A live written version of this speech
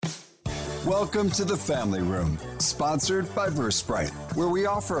Welcome to the Family Room, sponsored by Versprite, where we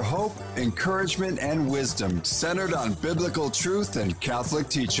offer hope, encouragement, and wisdom centered on biblical truth and Catholic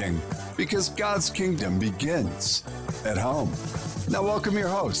teaching, because God's kingdom begins at home. Now welcome your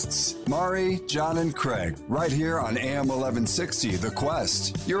hosts, Mari, John, and Craig, right here on AM 1160, The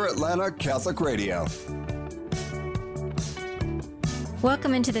Quest, your Atlanta Catholic radio.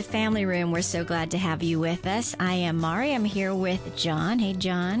 Welcome into the Family Room. We're so glad to have you with us. I am Mari. I'm here with John. Hey,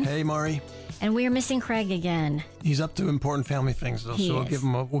 John. Hey, Mari. And we are missing Craig again. He's up to important family things, though, so we'll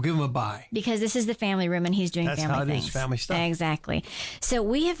give him a bye. Because this is the Family Room, and he's doing family things. That's how it is, family stuff. Exactly. So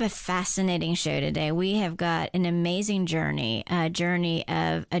we have a fascinating show today. We have got an amazing journey, a journey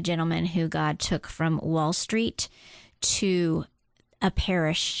of a gentleman who God took from Wall Street to a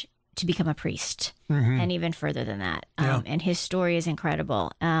parish to become a priest, and even further than that. And his story is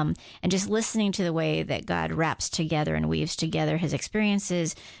incredible. And just listening to the way that God wraps together and weaves together his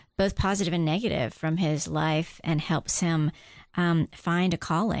experiences, both positive and negative, from his life, and helps him find a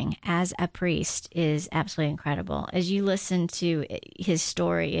calling as a priest is absolutely incredible. As you listen to his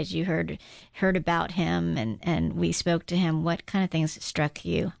story, as you heard about him, and we spoke to him, what kind of things struck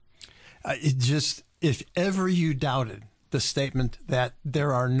you? If ever you doubted the statement that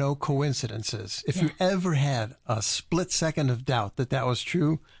there are no coincidences, if you ever had a split second of doubt that was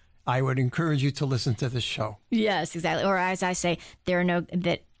true, I would encourage you to listen to this show. Yes, exactly. Or as I say,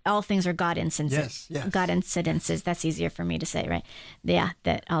 that all things are God incidences. Yes. God incidences. That's easier for me to say, right? Yeah,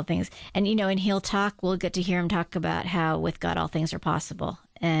 that all things. And, and we'll get to hear him talk about how with God all things are possible.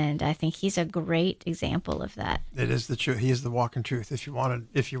 And I think he's a great example of that. It is the truth. He is the walking truth. If you wanted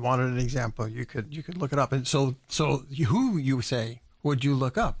an example, you could look it up. And so who, you say, would you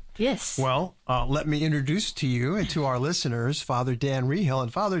look up? Yes. Well, let me introduce to you and to our listeners Father Dan Rehill.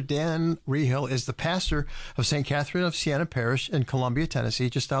 And Father Dan Rehill is the pastor of St. Catherine of Siena Parish in Columbia,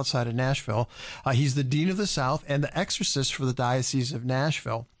 Tennessee, just outside of Nashville. He's the Dean of the South and the exorcist for the Diocese of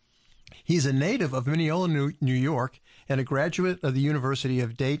Nashville. He's a native of Mineola, New York, and a graduate of the University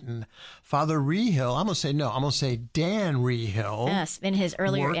of Dayton. Father Rehill, I'm going to say Dan Rehill. Yes, in his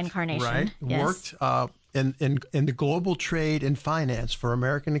earlier incarnation. Right, yes. Worked in the global trade and finance for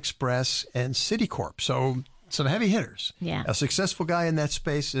American Express and Citicorp. So some heavy hitters. Yeah. A successful guy in that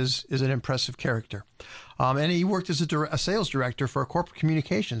space is an impressive character. And he worked as a sales director for a corporate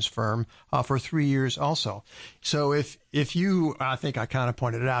communications firm for 3 years also. So if you, I think I kind of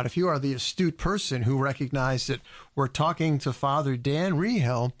pointed it out, if you are the astute person who recognized that we're talking to Father Dan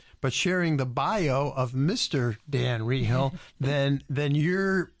Rehill, but sharing the bio of Mr. Dan Rehill, then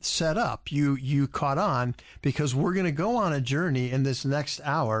you're set up. You caught on, because we're going to go on a journey in this next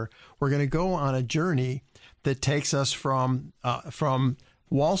hour. We're going to go on a journey that takes us from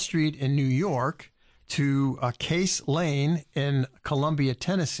Wall Street in New York to Case Lane in Columbia,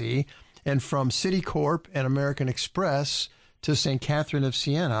 Tennessee, and from Citicorp and American Express to St. Catherine of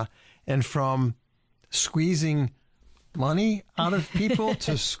Siena, and from squeezing money out of people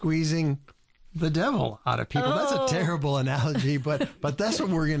to squeezing the devil out of people. That's a terrible analogy, but that's what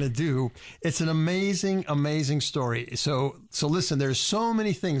we're going to do. It's an amazing, amazing story. So listen, there's so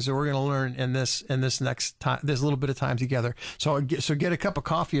many things that we're going to learn in this next time, this little bit of time together. So get a cup of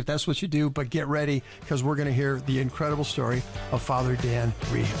coffee if that's what you do, but get ready, because we're going to hear the incredible story of Father Dan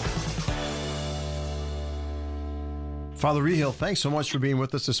Rehill. Father Rehill, thanks so much for being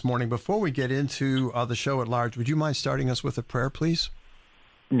with us this morning. Before we get into the show at large, would you mind starting us with a prayer, please?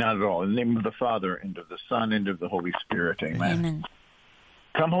 Not at all. In the name of the Father, and of the Son, and of the Holy Spirit. Amen. Amen.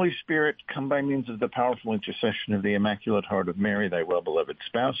 Come, Holy Spirit, come by means of the powerful intercession of the Immaculate Heart of Mary, thy well-beloved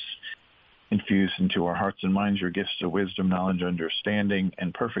spouse. Infuse into our hearts and minds your gifts of wisdom, knowledge, understanding,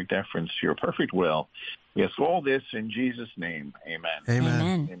 and perfect deference to your perfect will. We ask all this in Jesus' name. Amen. Amen. Amen.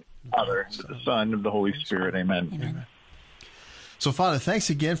 In the name of the Father, and of the Son, and of the Holy Spirit. Amen. Amen. So, Father, thanks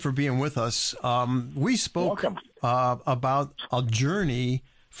again for being with us. We spoke about a journey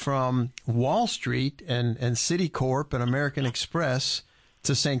from Wall Street and Citicorp and American Express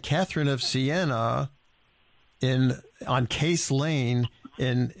to St. Catherine of Siena on Case Lane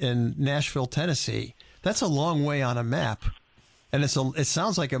in Nashville, Tennessee. That's a long way on a map. And it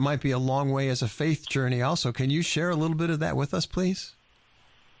sounds like it might be a long way as a faith journey also. Can you share a little bit of that with us, please?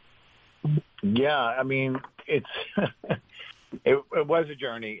 Yeah, I mean, it was a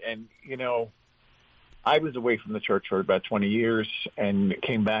journey. And, I was away from the church for about 20 years and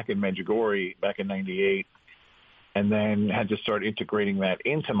came back in Medjugorje back in 98, and then had to start integrating that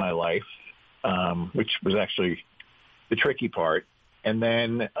into my life, which was actually the tricky part. And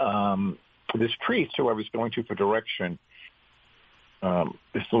then this priest who I was going to for direction,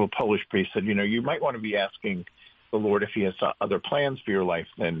 this little Polish priest said, you might want to be asking the Lord if he has other plans for your life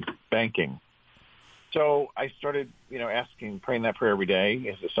than banking. So I started, praying that prayer every day.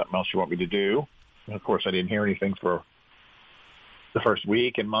 Is there something else you want me to do? And of course, I didn't hear anything for the first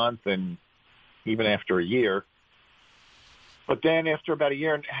week and month and even after a year. But then after about a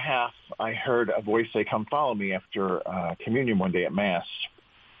year and a half, I heard a voice say, come follow me after communion one day at Mass.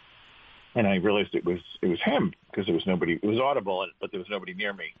 And I realized it was him because there was nobody. It was audible, but there was nobody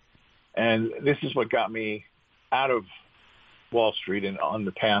near me. And this is what got me out of Wall Street and on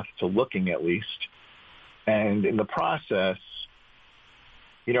the path to looking at least. And in the process,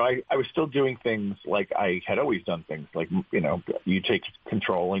 I was still doing things like I had always done things like, you take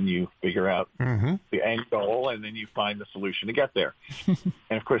control and you figure out the end goal and then you find the solution to get there.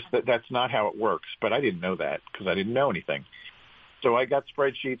 And of course, that's not how it works. But I didn't know that because I didn't know anything. So I got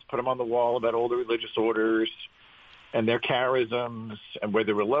spreadsheets, put them on the wall about all the religious orders and their charisms and where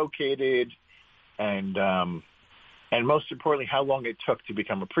they were located and most importantly, how long it took to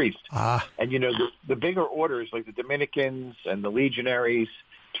become a priest. And, the bigger orders like the Dominicans and the Legionaries,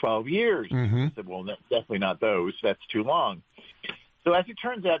 12 years. I said, well, definitely not those. That's too long. So as it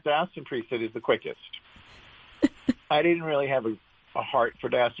turns out, diocesan priesthood is the quickest. I didn't really have a heart for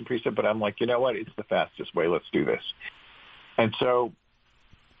diocesan priesthood, but I'm like, you know what? It's the fastest way. Let's do this. And so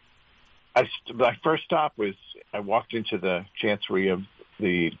my first stop was I walked into the chancery of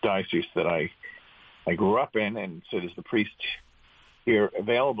the diocese that I grew up in and said, is the priest here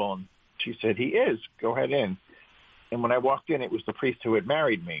available? And she said, he is. Go ahead in. And when I walked in, it was the priest who had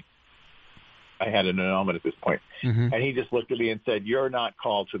married me. I had an annulment at this point. And he just looked at me and said, you're not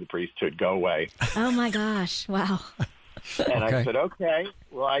called to the priesthood. Go away. Oh, my gosh. Wow. And I said, okay.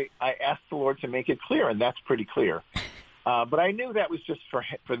 Well, I asked the Lord to make it clear, and that's pretty clear. But I knew that was just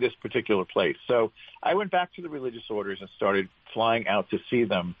for this particular place. So I went back to the religious orders and started flying out to see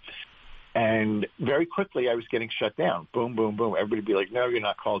them. And very quickly, I was getting shut down. Boom, boom, boom. Everybody would be like, no, you're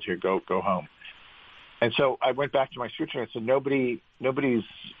not called here. Go home. And so I went back to my scripture and said,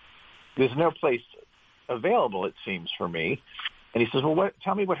 there's no place available, it seems, for me. And he says, well,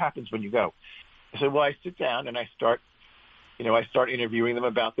 tell me what happens when you go. I said, well, I sit down and I start interviewing them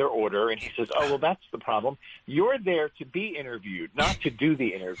about their order. And he says, oh, well, that's the problem. You're there to be interviewed, not to do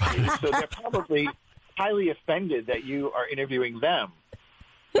the interview. So they're probably highly offended that you are interviewing them.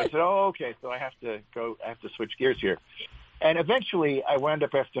 I said, oh, okay, so I have to switch gears here. And eventually I wound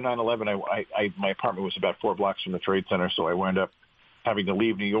up after 9/11, my apartment was about 4 blocks from the Trade Center, so I wound up having to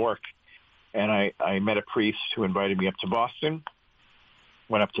leave New York. And I met a priest who invited me up to Boston.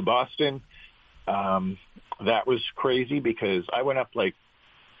 Went up to Boston. That was crazy because I went up I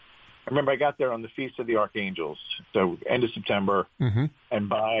remember I got there on the Feast of the Archangels, so end of September. And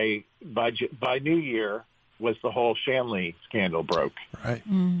by New Year was the whole Shanley scandal broke. Right.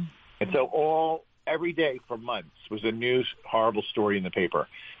 And so every day for months was a new horrible story in the paper.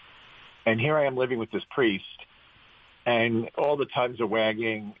 And here I am living with this priest, and all the tongues are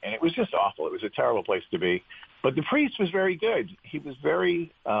wagging, and it was just awful. It was a terrible place to be. But the priest was very good. He was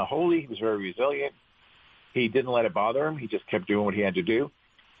very holy. He was very resilient. He didn't let it bother him. He just kept doing what he had to do.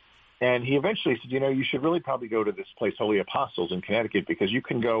 And he eventually said, you should really probably go to this place, Holy Apostles in Connecticut, because you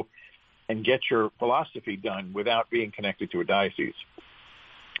can go and get your philosophy done without being connected to a diocese.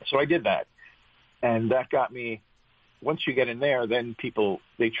 So I did that. And that got me, once you get in there, then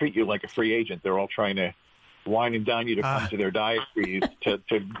they treat you like a free agent. They're all trying to wine and dine you to come to their diocese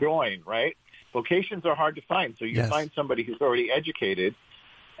to join, right? Vocations are hard to find. So you find somebody who's already educated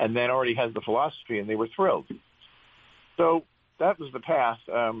and then already has the philosophy, and they were thrilled. So that was the path.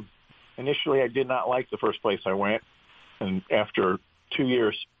 Initially, I did not like the first place I went. And after 2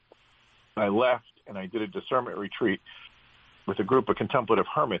 years, I left, and I did a discernment retreat with a group of contemplative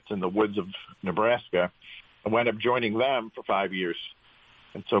hermits in the woods of Nebraska. I wound up joining them for 5 years,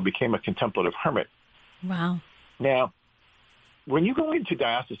 and so became a contemplative hermit. Wow. Now, when you go into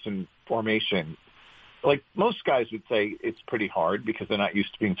diocesan formation, like most guys would say, it's pretty hard because they're not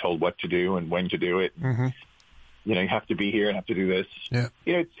used to being told what to do and when to do it. You have to be here and have to do this. Yeah.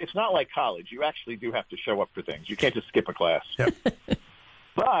 It's not like college. You actually do have to show up for things. You can't just skip a class. Yep.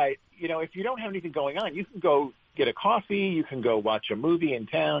 But, if you don't have anything going on, you can go get a coffee. You can go watch a movie in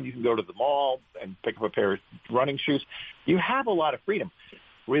town. You can go to the mall and pick up a pair of running shoes. You have a lot of freedom.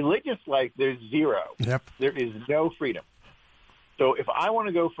 Religious life, there's zero. Yep. There is no freedom. So if I want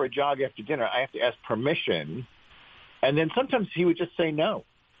to go for a jog after dinner, I have to ask permission. And then sometimes he would just say no.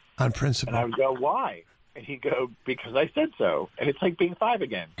 On principle. And I would go, why? And he'd go, because I said so. And it's like being 5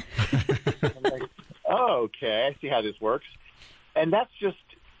 again. I'm like, oh, okay, I see how this works. And that's just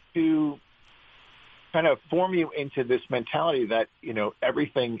to kind of form you into this mentality that,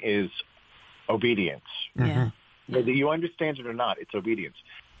 everything is obedience. Yeah. Whether you understand it or not, it's obedience.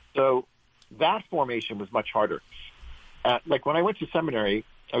 So that formation was much harder. Like when I went to seminary,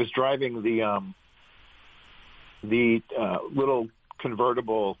 I was driving the little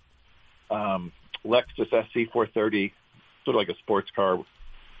convertible Lexus SC430, sort of like a sports car.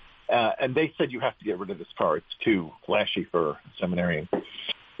 And they said, you have to get rid of this car. It's too flashy for a seminarian.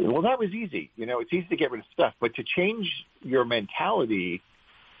 Well, that was easy. It's easy to get rid of stuff. But to change your mentality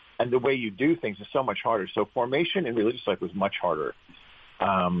and the way you do things is so much harder. So formation in religious life was much harder.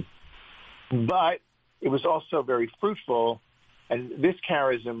 But it was also very fruitful. And this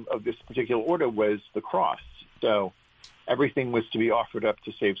charism of this particular order was the cross. So everything was to be offered up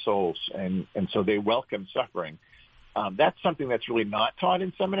to save souls. And so they welcomed suffering. That's something that's really not taught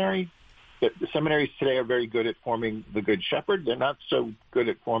in seminary. The seminaries today are very good at forming the good shepherd. They're not so good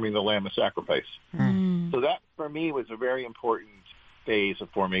at forming the lamb of sacrifice. So that, for me, was a very important phase of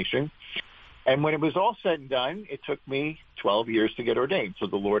formation. And when it was all said and done, it took me 12 years to get ordained. So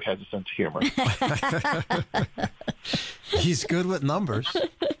the Lord has a sense of humor. He's good with numbers.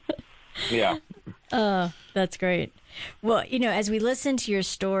 Yeah. Oh, that's great. Well, as we listen to your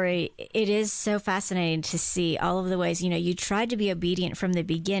story, it is so fascinating to see all of the ways, you tried to be obedient from the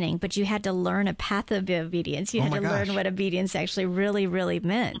beginning, but you had to learn a path of obedience. You had to learn what obedience actually really, really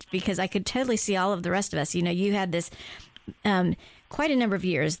meant, because I could totally see all of the rest of us. You had this quite a number of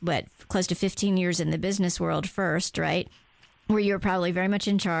years, close to 15 years in the business world first, right? Where you're probably very much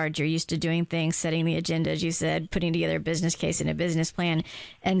in charge. You're used to doing things, setting the agenda, as you said, putting together a business case and a business plan.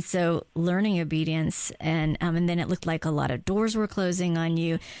 And so learning obedience. And then it looked like a lot of doors were closing on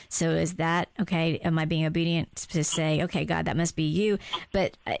you. So is that, okay, am I being obedient to say, okay, God, that must be you?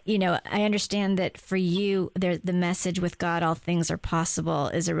 But, I understand that for you, the message with God, all things are possible,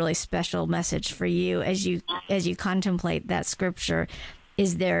 is a really special message for you as you contemplate that scripture.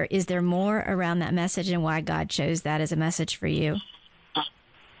 Is there more around that message and why God chose that as a message for you?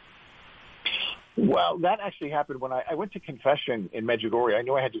 Well, that actually happened when I went to confession in Medjugorje. I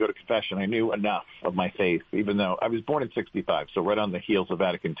knew I had to go to confession. I knew enough of my faith, even though I was born in 1965, so right on the heels of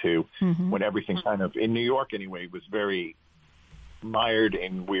Vatican II, when everything kind of, in New York anyway, was very mired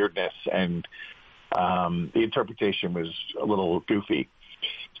in weirdness, and the interpretation was a little goofy.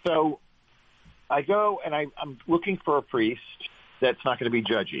 So I go, and I'm looking for a priest that's not going to be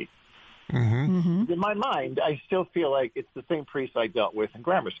judgy. In my mind, I still feel like it's the same priest I dealt with in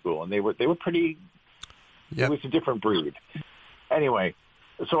grammar school, and they were pretty. It was a different breed. Anyway,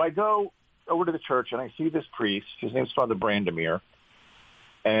 so I go over to the church and I see this priest. His name's Father Brandomir,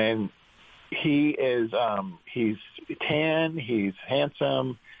 and he is he's tan, he's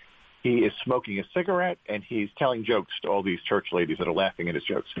handsome, he is smoking a cigarette, and he's telling jokes to all these church ladies that are laughing at his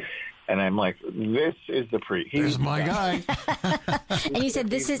jokes. And I'm like, this is the priest. Here's my guy. And you said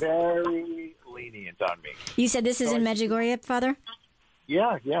this is very lenient on me. You said this is in Medjugorje, Father?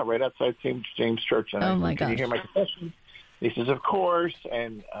 Yeah, right outside St. James Church. And my can you hear my confession? He says, of course.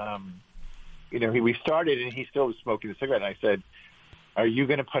 And, we started, and he still was smoking the cigarette. And I said, are you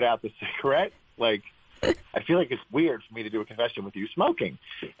going to put out the cigarette? Like, I feel like it's weird for me to do a confession with you smoking.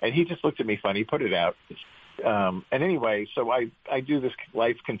 And he just looked at me funny, he put it out. And anyway, so I do this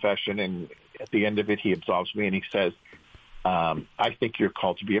life confession, and at the end of it, he absolves me, and he says, I think you're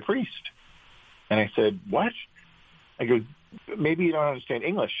called to be a priest. And I said, what? I go, maybe you don't understand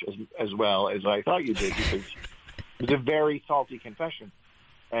English as well as I thought you did, because it was a very salty confession.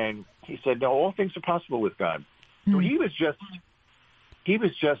 And he said, no, all things are possible with God. So he was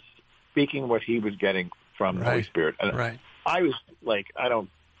just speaking what he was getting from the Holy Spirit. And I was like, I don't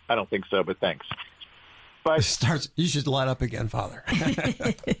think so, but thanks. But you should light up again, Father.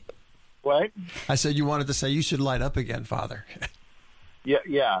 What? I said you wanted to say you should light up again, Father.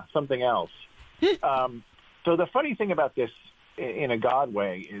 Yeah, something else. So the funny thing about this, in a God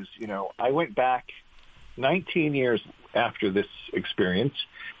way, is, I went back 19 years after this experience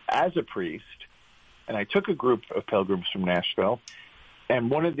as a priest, and I took a group of pilgrims from Nashville,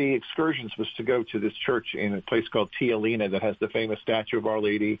 and one of the excursions was to go to this church in a place called Tialina that has the famous statue of Our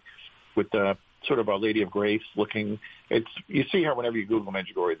Lady with the sort of Our Lady of Grace looking. You see her whenever you Google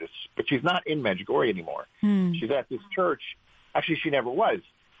Medjugorje, but she's not in Medjugorje anymore. She's at this church. Actually, she never was.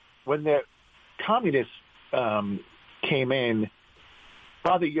 When the communists came in,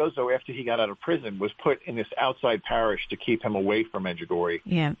 Father Yozo, after he got out of prison, was put in this outside parish to keep him away from Medjugorje.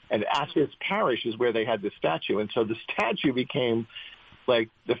 Yeah. And at this parish is where they had the statue. And so the statue became like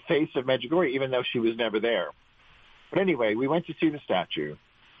the face of Medjugorje, even though she was never there. But anyway, we went to see the statue.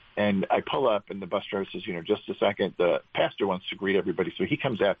 And I pull up, and the bus driver says, just a second, the pastor wants to greet everybody. So he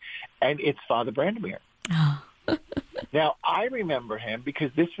comes out, and it's Father Brandomir. Oh. Now, I remember him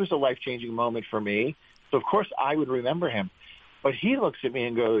because this was a life-changing moment for me. So, of course, I would remember him. But he looks at me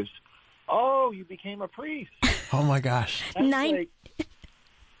and goes, "Oh, you became a priest." Oh, my gosh. That's like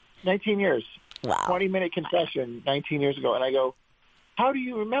 19 years. Wow. 20-minute confession 19 years ago. And I go, "How do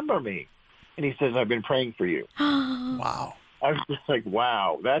you remember me?" And he says, "I've been praying for you." Wow. I was just like,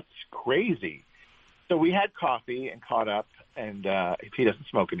 wow, that's crazy. So we had coffee and caught up, and if he doesn't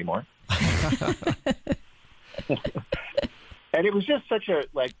smoke anymore. And it was just such a,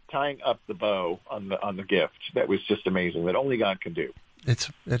 like, tying up the bow on the gift that was just amazing, that only God can do. It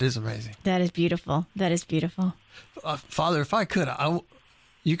is amazing. That is beautiful. That is beautiful. Father, if I could,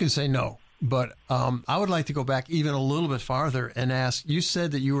 you can say no, but I would like to go back even a little bit farther and ask, you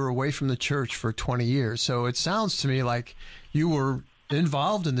said that you were away from the church for 20 years. So it sounds to me like you were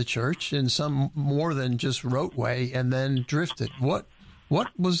involved in the church in some more than just rote way and then drifted. What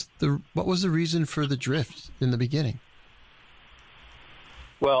was the reason for the drift in the beginning?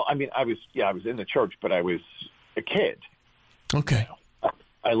 Well, I mean, I was in the church, but I was a kid. Okay.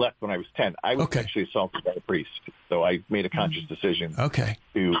 I left when I was 10. I was actually assaulted by a priest, so I made a conscious decision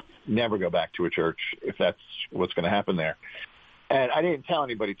to never go back to a church if that's what's going to happen there. And I didn't tell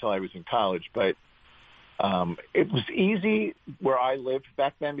anybody till I was in college, but it was easy where I lived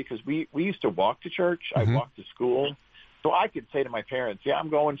back then because we used to walk to church. I walked to school. So I could say to my parents, "Yeah, I'm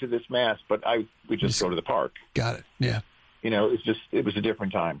going to this mass," but we just go to the park. Got it. Yeah. You know, it was a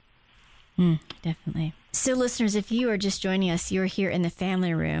different time. Definitely. So, listeners, if you are just joining us, you're here in the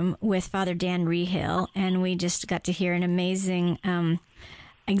family room with Father Dan Rehill, and we just got to hear an amazing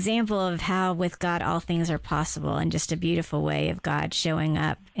example of how with God all things are possible, and just a beautiful way of God showing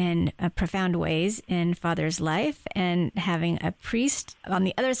up in profound ways in Father's life, and having a priest on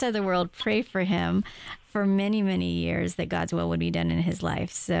the other side of the world pray for him for many, many years that God's will would be done in his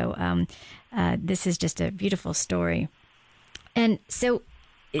life. So this is just a beautiful story. And so,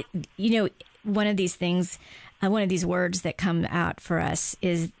 one of these things, one of these words that come out for us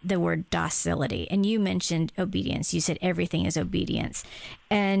is the word docility. And you mentioned obedience. You said everything is obedience.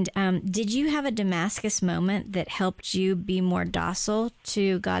 And did you have a Damascus moment that helped you be more docile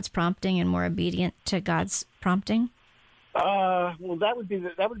to God's prompting and more obedient to God's prompting? Well, that would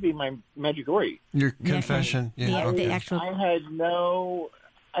be my Medjugorje. Your confession. The actual. I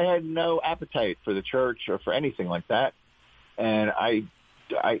had no appetite for the church or for anything like that. And I,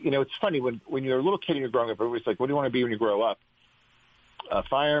 it's funny when you're a little kid and you're growing up, everybody's like, "What do you want to be when you grow up?" A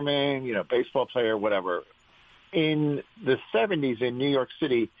fireman, baseball player, whatever. In the 70s in New York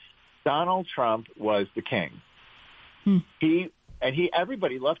City, Donald Trump was the king.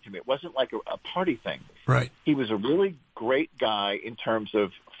 Everybody loved him. It wasn't like a party thing. Right. He was a really great guy in terms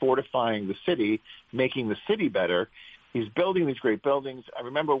of fortifying the city, making the city better. He's building these great buildings. I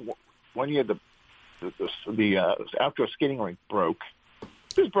remember one year the outdoor skating rink broke.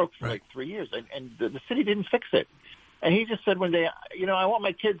 It was broke for like 3 years, and the city didn't fix it. And he just said one day, "I want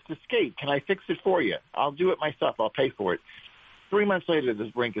my kids to skate. Can I fix it for you? I'll do it myself. I'll pay for it." 3 months later,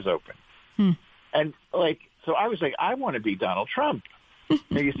 this rink is open. And so I was like, I want to be Donald Trump.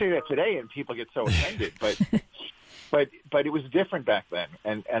 Now you say that today, and people get so offended, but it was different back then.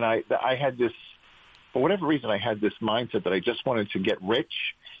 And I had this, for whatever reason, I had this mindset that I just wanted to get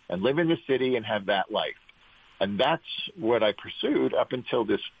rich and live in the city and have that life. And that's what I pursued up until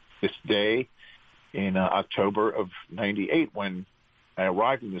this day in October of 98 when I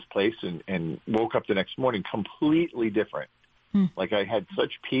arrived in this place and woke up the next morning completely different. Like I had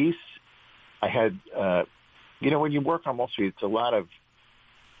such peace. I had, when you work on Wall Street, it's a lot of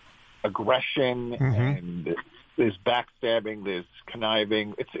aggression and there's backstabbing, there's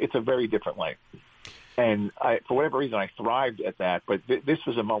conniving. It's a very different life. And for whatever reason, I thrived at that. But this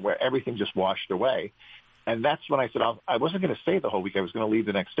was a moment where everything just washed away. And that's when I said I wasn't going to stay the whole week. I was going to leave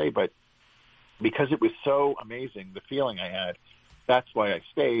the next day. But because it was so amazing, the feeling I had, that's why I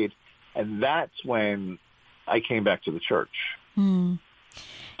stayed. And that's when I came back to the church. And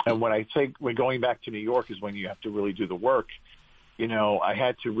when I say when going back to New York is when you have to really do the work, I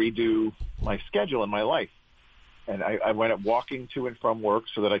had to redo my schedule in my life. And I went up walking to and from work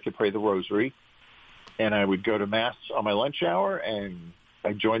so that I could pray the rosary. And I would go to Mass on my lunch hour, and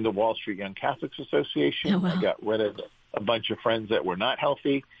I joined the Wall Street Young Catholics Association. Oh, wow. I got rid of a bunch of friends that were not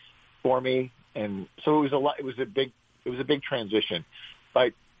healthy for me. And so it was a lot. It was a big transition,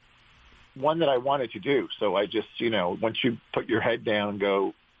 but one that I wanted to do. So I just, once you put your head down and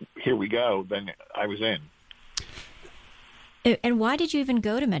go, here we go, then I was in. And why did you even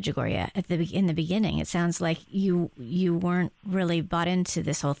go to Medjugorje in the beginning? It sounds like you weren't really bought into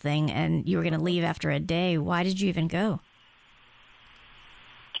this whole thing, and you were going to leave after a day. Why did you even go?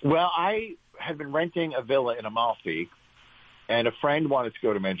 Well, I had been renting a villa in Amalfi, and a friend wanted to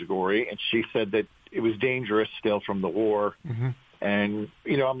go to Medjugorje, and she said that it was dangerous still from the war. Mm-hmm. And,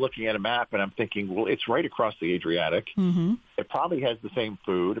 I'm looking at a map and I'm thinking, well, it's right across the Adriatic. Mm-hmm. It probably has the same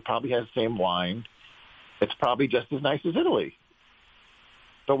food. It probably has the same wine. It's probably just as nice as Italy.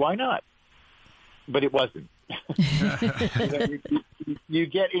 So why not? But it wasn't. You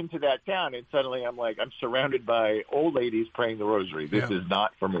get into that town and suddenly I'm surrounded by old ladies praying the rosary. This is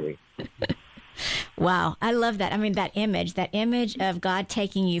not for me. Wow. I love that. I mean, that image of God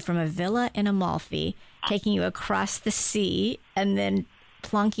taking you from a villa in Amalfi, taking you across the sea, and then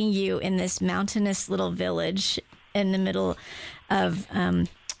plunking you in this mountainous little village in the middle of,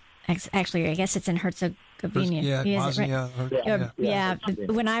 actually, I guess it's in Herzegovina. Yeah, Bosnia. Right? Yeah.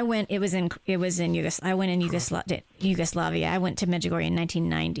 When I went, it was in I went in Yugoslavia. I went to Medjugorje in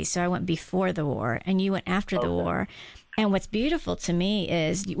 1990, so I went before the war, and you went after the war. And what's beautiful to me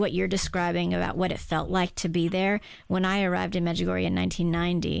is what you're describing about what it felt like to be there. When I arrived in Medjugorje in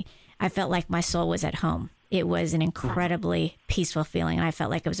 1990, I felt like my soul was at home. It was an incredibly peaceful feeling, and I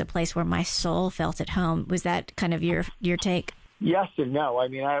felt like it was a place where my soul felt at home. Was that kind of your take? Yes and no. I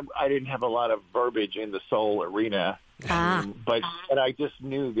mean, I didn't have a lot of verbiage in the soul arena, but I just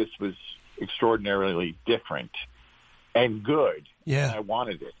knew this was extraordinarily different and good. Yeah. And I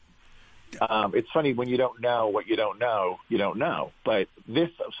wanted it. It's funny, when you don't know what you don't know, you don't know. But this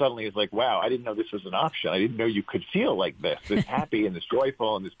suddenly is like, wow, I didn't know this was an option. I didn't know you could feel like this happy and this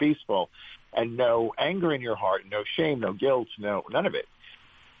joyful and this peaceful, and no anger in your heart, no shame, no guilt, none of it.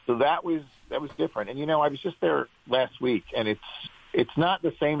 So that was different. And, I was just there last week, and it's not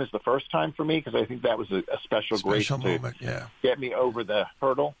the same as the first time for me, because I think that was a special grace moment, to get me over the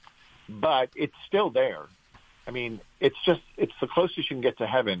hurdle. But it's still there. I mean, it's the closest you can get to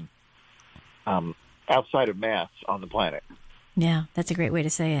heaven outside of Mass on the planet. Yeah, that's a great way to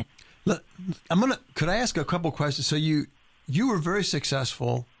say it. Look, could I ask a couple questions? So you were very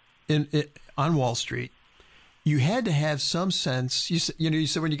successful on Wall Street. You had to have some sense. You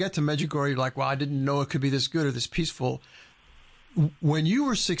said when you got to Medjugorje, you're like, well, I didn't know it could be this good or this peaceful. When you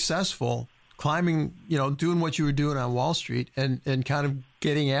were successful climbing, doing what you were doing on Wall Street and kind of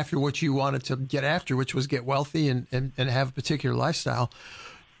getting after what you wanted to get after, which was get wealthy and have a particular lifestyle,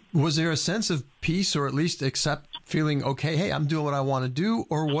 was there a sense of peace, or at least feeling, okay, hey, I'm doing what I want to do?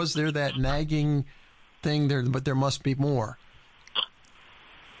 Or was there that nagging thing there, but there must be more?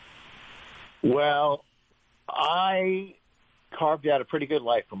 Well, I carved out a pretty good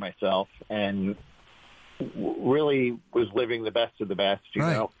life for myself and really was living the best of the best, you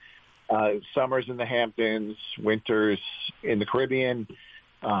know. Summers in the Hamptons, winters in the Caribbean,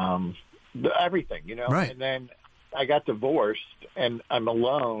 everything, Right. And then I got divorced and I'm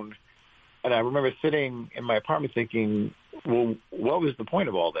alone. And I remember sitting in my apartment thinking, well, what was the point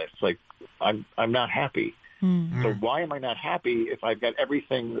of all this? Like, I'm not happy. Mm-hmm. So why am I not happy if I've got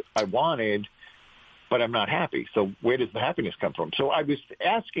everything I wanted, but I'm not happy? So where does the happiness come from? So I was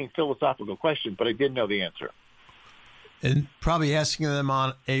asking philosophical questions, but I didn't know the answer. And probably asking them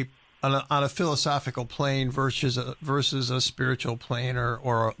on a philosophical plane versus a spiritual plane,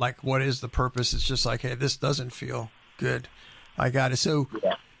 or like, what is the purpose? It's just like, hey, this doesn't feel good. I got it. So,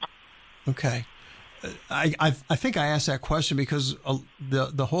 okay. I think I asked that question because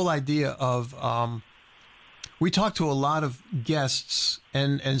the whole idea of, we talk to a lot of guests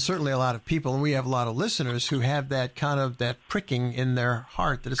and certainly a lot of people, and we have a lot of listeners who have that kind of that pricking in their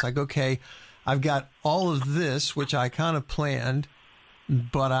heart that it's like, okay, I've got all of this, which I kind of planned,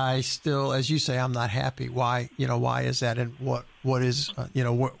 but I still, as you say, I'm not happy. Why? Why is that? And what is?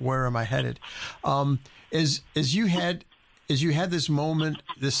 Where am I headed? As you had this moment,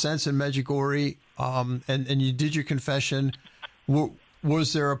 this sense in Medjugorje, and you did your confession.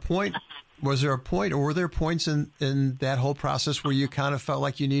 Was there a point, or were there points in that whole process where you kind of felt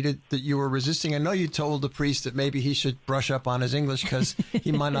like that you were resisting? I know you told the priest that maybe he should brush up on his English because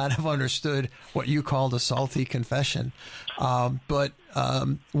he might not have understood what you called a salty confession. But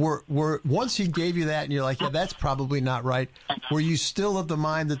once he gave you that and you're like, yeah, that's probably not right, were you still of the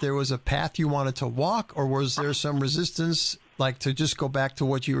mind that there was a path you wanted to walk, or was there some resistance, like to just go back to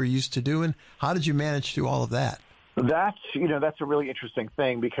what you were used to doing? How did you manage through all of that? That's a really interesting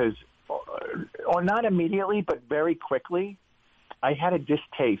thing because, or not immediately, but very quickly, I had a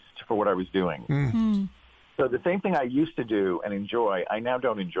distaste for what I was doing. Mm. So the same thing I used to do and enjoy, I now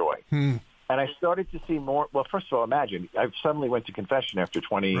don't enjoy. Mm. And I started to see more. Well, first of all, imagine, I suddenly went to confession after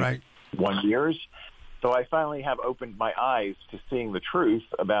 21 years. So I finally have opened my eyes to seeing the truth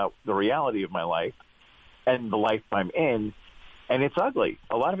about the reality of my life and the life I'm in. And it's ugly.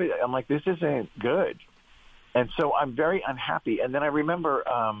 A lot of it, I'm like, this isn't good. And so I'm very unhappy. And then I remember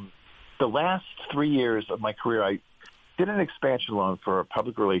the last 3 years of my career, I did an expansion loan for a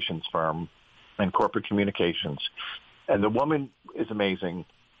public relations firm and corporate communications. And the woman is amazing.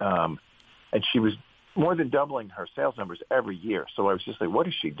 And she was more than doubling her sales numbers every year. So I was just like, what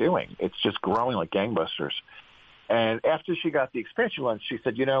is she doing? It's just growing like gangbusters. And after she got the expansion lunch, she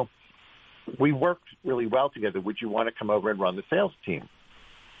said, we worked really well together. Would you want to come over and run the sales team?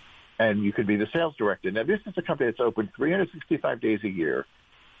 And you could be the sales director. Now, this is a company that's open 365 days a year,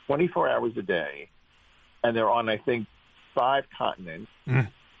 24 hours a day. And they're on, I think, 5 continents,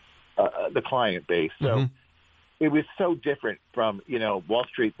 the client base. So it was so different from, Wall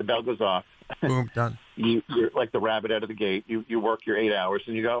Street. The bell goes off. Boom, done. You're like the rabbit out of the gate. You work your 8 hours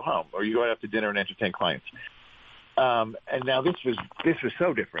and you go home, or you go out to dinner and entertain clients. And now this was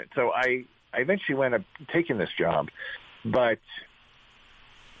so different. So I eventually wound up taking this job, but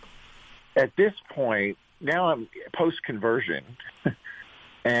at this point now I'm post conversion,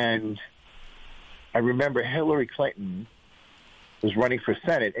 and I remember Hillary Clinton was running for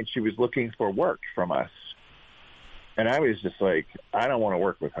Senate and she was looking for work from us, and I was just like, I don't want to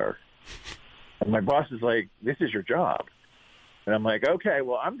work with her. And my boss is like, this is your job. And I'm like, okay,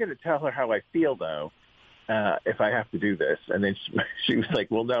 well, I'm going to tell her how I feel, though, if I have to do this. And then she was like,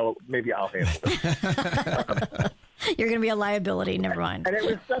 well, no, maybe I'll handle it. You're going to be a liability. Never mind. And it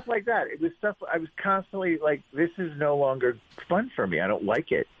was stuff like that. It was stuff I was constantly like, this is no longer fun for me. I don't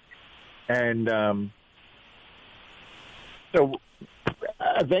like it. And so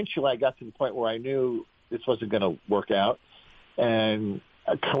eventually I got to the point where I knew this wasn't going to work out. And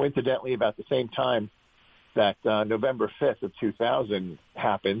coincidentally, about the same time that November 5th of 2000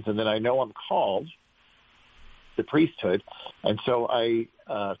 happens, and then I know I'm called to priesthood, and so I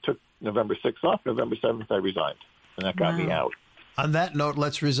took November 6th off. November 7th, I resigned, and that got me out. On that note,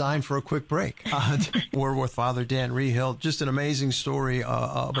 let's resign for a quick break. We're with Father Dan Rehill. Just an amazing story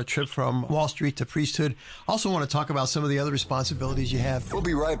of a trip from Wall Street to priesthood. Also want to talk about some of the other responsibilities you have. We'll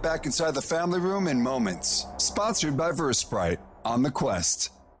be right back inside the family room in moments. Sponsored by Versprite on The Quest.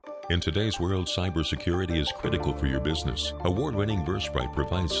 In today's world, cybersecurity is critical for your business. Award-winning Versprite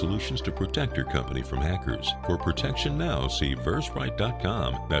provides solutions to protect your company from hackers. For protection now, see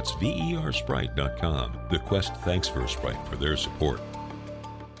Versprite.com. That's VERsprite.com. The Quest thanks Versprite for their support.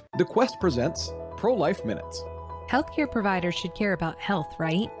 The Quest presents Pro-Life Minutes. Healthcare providers should care about health,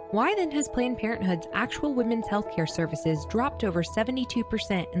 right? Why then has Planned Parenthood's actual women's healthcare services dropped over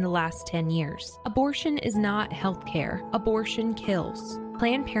 72% in the last 10 years? Abortion is not healthcare. Abortion kills.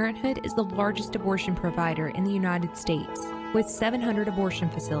 Planned Parenthood is the largest abortion provider in the United States, with 700 abortion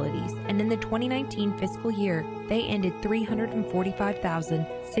facilities, and in the 2019 fiscal year, they ended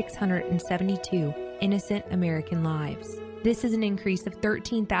 345,672 innocent American lives. This is an increase of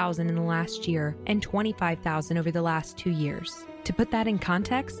 13,000 in the last year and 25,000 over the last 2 years. To put that in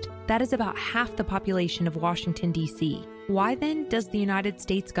context, that is about half the population of Washington, D.C. Why then does the United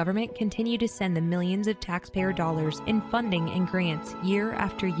States government continue to send the millions of taxpayer dollars in funding and grants year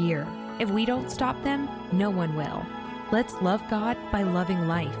after year? If we don't stop them, no one will. Let's love God by loving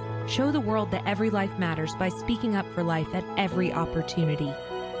life. Show the world that every life matters by speaking up for life at every opportunity.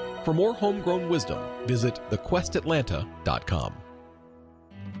 For more homegrown wisdom, visit thequestatlanta.com.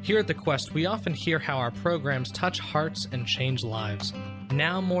 Here at The Quest, we often hear how our programs touch hearts and change lives.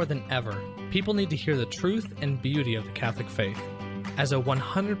 Now more than ever, people need to hear the truth and beauty of the Catholic faith. As a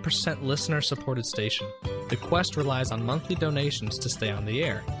 100% listener-supported station, The Quest relies on monthly donations to stay on the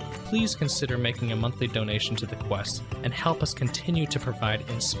air. Please consider making a monthly donation to The Quest and help us continue to provide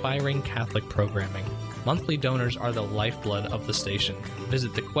inspiring Catholic programming. Monthly donors are the lifeblood of the station.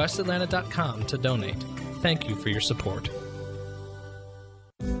 Visit thequestatlanta.com to donate. Thank you for your support.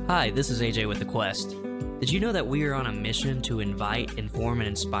 Hi, this is AJ with The Quest. Did you know that we are on a mission to invite, inform, and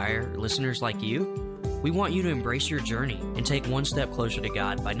inspire listeners like you? We want you to embrace your journey and take one step closer to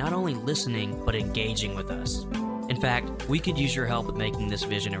God by not only listening, but engaging with us. In fact, we could use your help with making this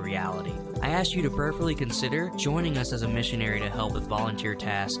vision a reality. I ask you to prayerfully consider joining us as a missionary to help with volunteer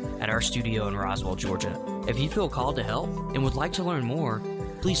tasks at our studio in Roswell, Georgia. If you feel called to help and would like to learn more,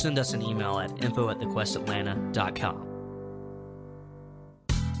 please send us an email at info@thequestatlanta.com.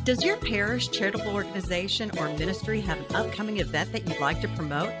 Does your parish, charitable organization, or ministry have an upcoming event that you'd like to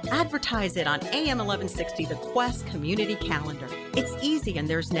promote? Advertise it on AM 1160, The Quest Community Calendar. It's easy and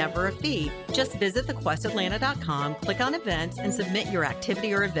there's never a fee. Just visit thequestatlanta.com, click on events, and submit your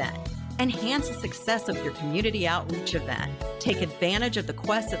activity or event. Enhance the success of your community outreach event. Take advantage of the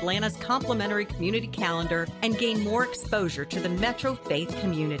Quest Atlanta's complimentary community calendar and gain more exposure to the Metro faith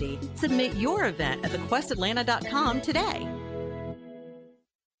community. Submit your event at thequestatlanta.com today.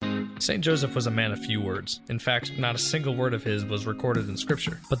 St. Joseph was a man of few words. In fact, not a single word of his was recorded in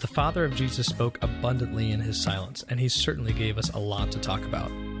Scripture. But the father of Jesus spoke abundantly in his silence, and he certainly gave us a lot to talk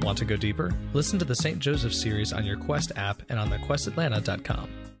about. Want to go deeper? Listen to the St. Joseph series on your Quest app and on thequestatlanta.com.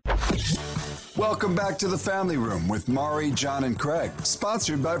 Welcome back to the Family Room with Mari, John, and Craig,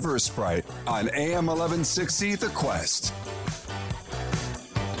 sponsored by VerseBrite on AM 1160 The Quest.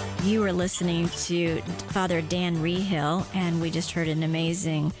 You were listening to Father Dan Rehill, and we just heard an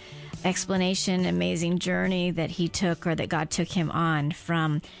amazing explanation, amazing journey that he took, or that God took him on,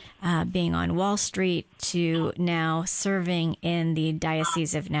 from being on Wall Street to now serving in the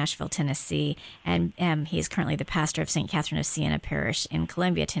Diocese of Nashville, Tennessee. And he is currently the pastor of St. Catherine of Siena Parish in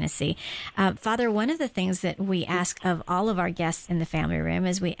Columbia, Tennessee. Father, one of the things that we ask of all of our guests in the Family Room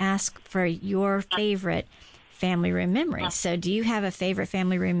is we ask for your favorite family room memory. So do you have a favorite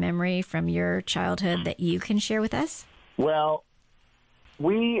family room memory from your childhood that you can share with us? Well,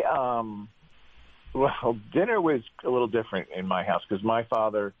 dinner was a little different in my house because my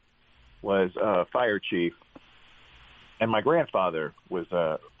father was a fire chief, and my grandfather was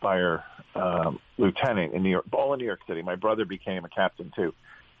a fire lieutenant in New York, all in New York City. My brother became a captain too,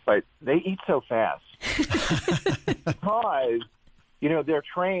 but they eat so fast because they're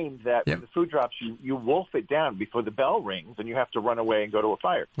trained that when the food drops, you wolf it down before the bell rings, and you have to run away and go to a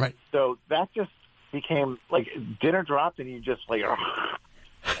fire. Right. So that just became like dinner dropped, and you just like.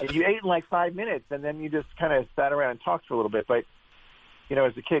 And you ate in like 5 minutes, and then you just kind of sat around and talked for a little bit. But,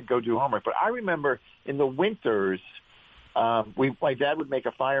 as a kid, go do homework. But I remember in the winters, my dad would make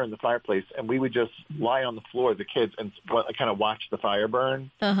a fire in the fireplace, and we would just lie on the floor, the kids, and kind of watch the fire burn.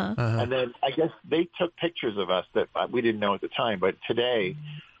 And then I guess they took pictures of us that we didn't know at the time. But today,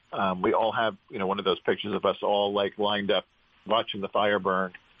 we all have, one of those pictures of us all like lined up watching the fire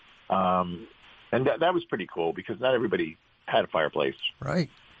burn. And that was pretty cool because not everybody had a fireplace. Right.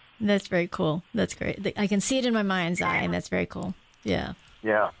 That's very cool. That's great. I can see it in my mind's eye, and that's very cool. Yeah.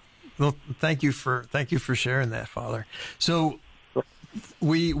 Yeah. Well, thank you for sharing that, Father. So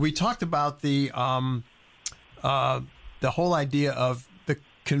we talked about the whole idea of the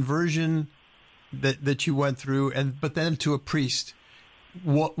conversion that you went through, but then to a priest.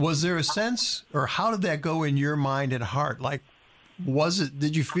 Was there a sense, or how did that go in your mind and heart? Like,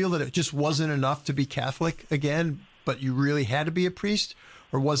 did you feel that it just wasn't enough to be Catholic again, but you really had to be a priest?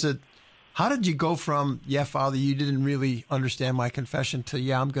 Or was it, how did you go from, Father, you didn't really understand my confession,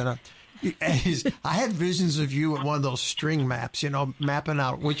 to, I had visions of you at one of those string maps, mapping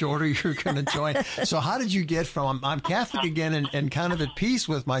out which order you're going to join. So how did you get from, I'm Catholic again and kind of at peace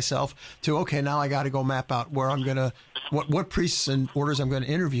with myself, to, okay, now I got to go map out where I'm going to, what priests and orders I'm going to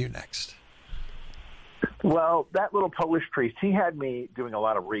interview next? Well, that little Polish priest, he had me doing a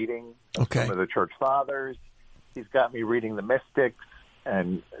lot of reading of some of the church fathers. He's got me reading the mystics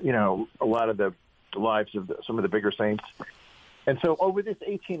and, a lot of the lives of some of the bigger saints. And so over this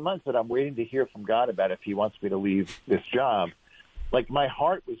 18 months that I'm waiting to hear from God about if he wants me to leave this job, like my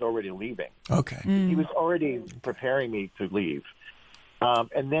heart was already leaving. Okay. He was already preparing me to leave.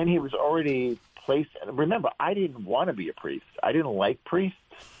 And then he was already placed. And remember, I didn't want to be a priest. I didn't like priests.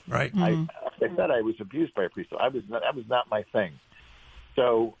 Right. I said I was abused by a priest. So that was not my thing.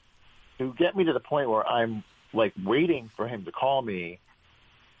 So to get me to the point where I'm like waiting for him to call me,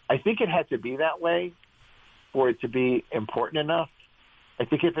 I think it had to be that way for it to be important enough. I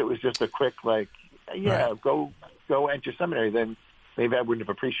think if it was just a quick, go enter seminary, then maybe I wouldn't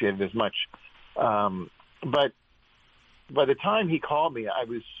have appreciated it as much. But by the time he called me, I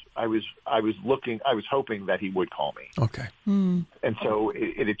was hoping that he would call me. Okay. Mm. And so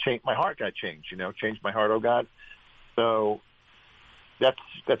it had changed. My heart got changed, changed my heart, oh God. So that's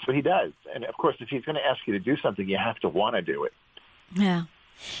what he does. And of course, if he's going to ask you to do something, you have to want to do it. Yeah.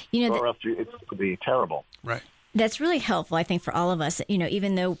 Or else it's going to be terrible. Right. That's really helpful, I think, for all of us.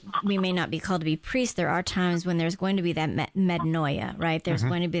 Even though we may not be called to be priests, there are times when there's going to be that metanoia, right? There's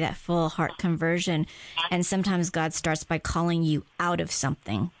going to be that full heart conversion. And sometimes God starts by calling you out of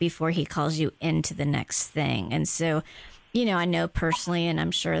something before he calls you into the next thing. And so, I know personally, and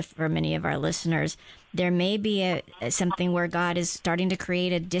I'm sure for many of our listeners, there may be something where God is starting to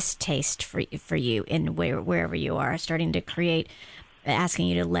create a distaste for you in wherever you are, starting to create, asking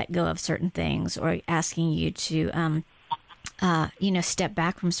you to let go of certain things, or asking you to, step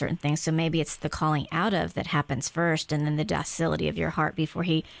back from certain things. So maybe it's the calling out of that happens first, and then the docility of your heart before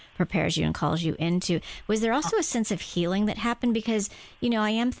he prepares you and calls you into. Was there also a sense of healing that happened? Because,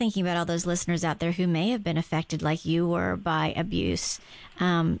 I am thinking about all those listeners out there who may have been affected like you were by abuse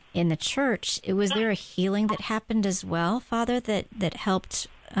in the church. Was there a healing that happened as well, Father, that helped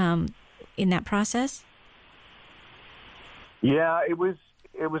in that process? Yeah, it was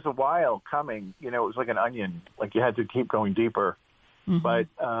it was a while coming. You know, it was like an onion. Like you had to keep going deeper. Mm-hmm. But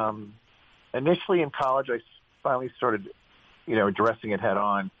initially in college, I finally started, you know, addressing it head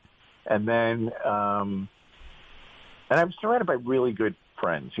on. And then, and I'm surrounded by really good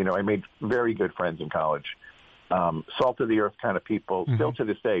friends. You know, I made very good friends in college. Salt of the earth kind of people, mm-hmm. still to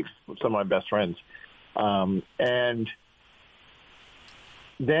this day, some of my best friends. And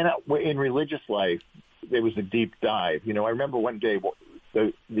then in religious life, there was a deep dive. You know, I remember one day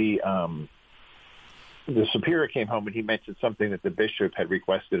the superior came home and he mentioned something that the bishop had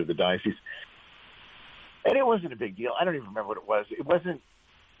requested of the diocese. And it wasn't a big deal. I don't even remember what it was. It wasn't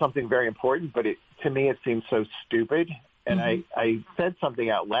something very important, but to me it seemed so stupid. And mm-hmm. I said something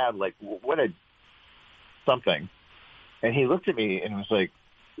out loud, like, what a something. And he looked at me and was like,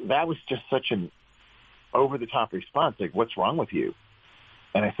 that was just such an over-the-top response. Like, what's wrong with you?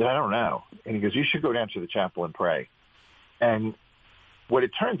 And I said, I don't know. And he goes, you should go down to the chapel and pray. And what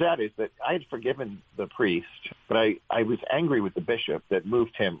it turns out is that I had forgiven the priest, but I was angry with the bishop that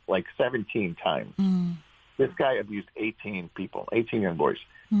moved him like 17 times. Mm. This guy abused 18 people, 18 young boys.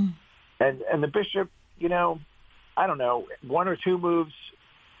 Mm. And the bishop, you know, I don't know, 1 or 2 moves,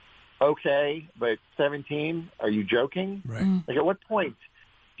 okay, but 17, are you joking? Right. Like, at what point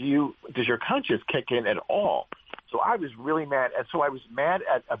does your conscience kick in at all? So I was really mad. And so I was mad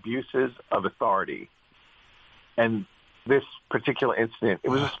at abuses of authority. And this particular incident, it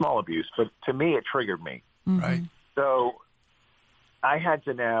was a small abuse, but to me, it triggered me. Mm-hmm. Right. So I had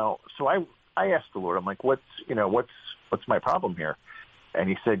to now, so I asked the Lord, I'm like, what's my problem here? And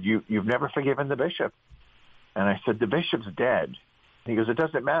he said, you've never forgiven the bishop. And I said, the bishop's dead. And he goes, it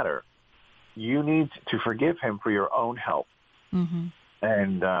doesn't matter. You need to forgive him for your own health. Mm-hmm.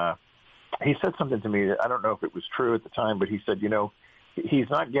 And he said something to me that I don't know if it was true at the time, but he said, you know, he's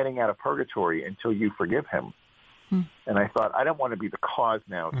not getting out of purgatory until you forgive him. Mm. And I thought, I don't want to be the cause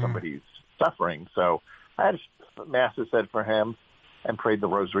now of somebody's suffering. So I had masses said for him and prayed the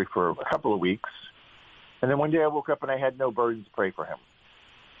rosary for a couple of weeks. And then one day I woke up and I had no burden to pray for him.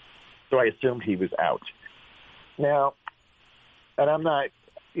 So I assumed he was out. Now, and I'm not,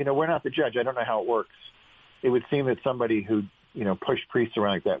 you know, we're not the judge. I don't know how it works. It would seem that somebody who, you know, pushed priests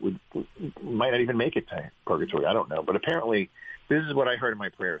around like that might not even make it to purgatory. I don't know. But apparently this is what I heard in my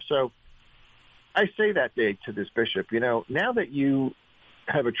prayer. So I say that day to this bishop, you know, now that you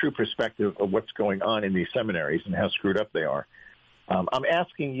have a true perspective of what's going on in these seminaries and how screwed up they are, I'm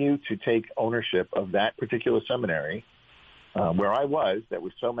asking you to take ownership of that particular seminary where I was, that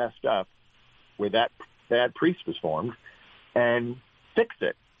was so messed up, where that bad priest was formed, and fix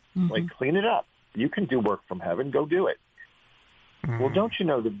it. Mm-hmm. Like, clean it up. You can do work from heaven. Go do it. Mm-hmm. Well, don't you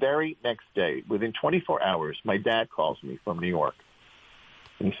know, the very next day, within 24 hours, my dad calls me from New York.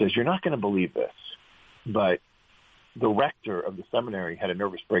 And he says, you're not going to believe this, but the rector of the seminary had a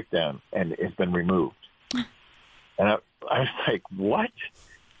nervous breakdown and has been removed. And I was like, what?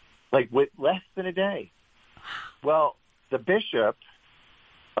 Like, with less than a day. Well, the bishop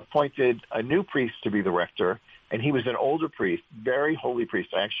appointed a new priest to be the rector, and he was an older priest, very holy priest.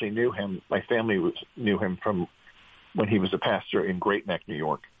 I actually knew him. My family knew him from when he was a pastor in Great Neck, New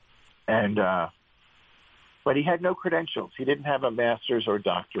York. And but he had no credentials. He didn't have a master's or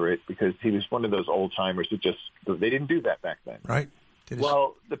doctorate because he was one of those old-timers that they didn't do that back then. Right.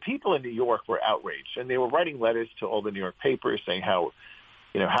 Well, the people in New York were outraged, and they were writing letters to all the New York papers saying how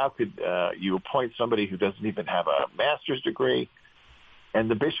could you appoint somebody who doesn't even have a master's degree?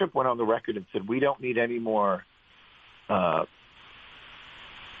 And the bishop went on the record and said, we don't need any more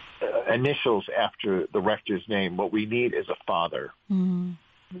initials after the rector's name. What we need is a father. Mm-hmm.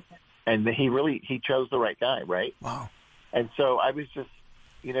 And he chose the right guy, right? Wow. And so I was just,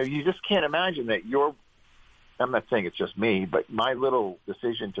 you know, you just can't imagine that I'm not saying it's just me, but my little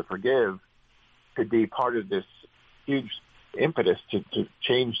decision to forgive could be part of this huge impetus to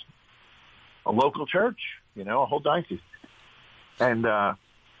change a local church, you know, a whole diocese. And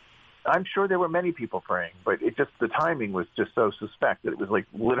I'm sure there were many people praying, but the timing was just so suspect that it was like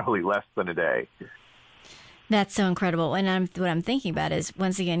literally less than a day. That's so incredible. And what I'm thinking about is,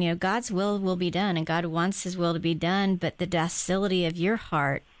 once again, you know, God's will be done, and God wants his will to be done, but the docility of your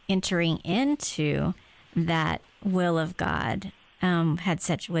heart entering into that will of God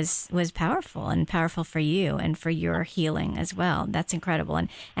was powerful, and powerful for you and for your healing as well. That's incredible.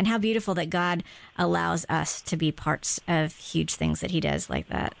 And how beautiful that God allows us to be parts of huge things that he does like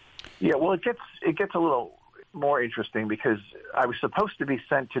that. Yeah, well, it gets a little more interesting because I was supposed to be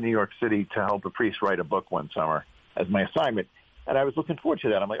sent to New York City to help a priest write a book one summer as my assignment. And I was looking forward to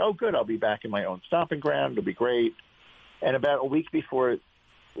that. I'm like, oh, good, I'll be back in my own stomping ground. It'll be great. And about a week before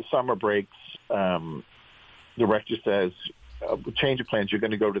the summer breaks, the rector says, change of plans. You're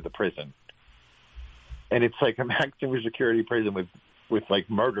going to go to the prison. And it's like a maximum security prison with like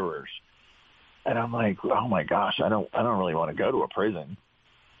murderers. And I'm like, oh my gosh, I don't really want to go to a prison.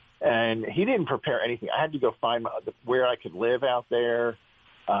 And he didn't prepare anything. I had to go find where I could live out there.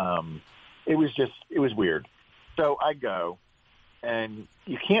 It was weird. So I go, and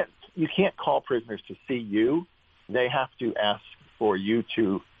you can't call prisoners to see you. They have to ask for you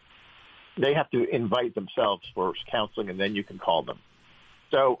to. They have to invite themselves for counseling, and then you can call them.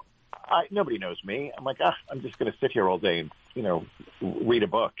 So nobody knows me. I'm like, I'm just going to sit here all day and read a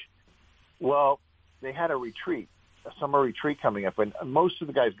book. Well, they had a retreat, a summer retreat coming up, and most of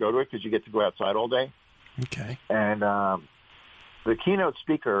the guys go to it because you get to go outside all day. Okay. And the keynote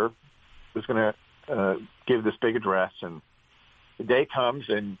speaker was going to give this big address, and the day comes,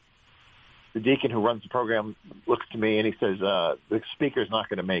 and the deacon who runs the program looks to me, and he says, the speaker's not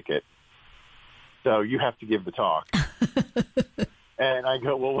going to make it, so you have to give the talk. And I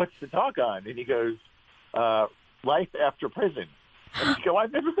go, well, what's the talk on? And he goes, life after prison. And I go,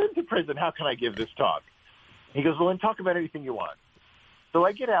 I've never been to prison. How can I give this talk? He goes, well, then talk about anything you want. So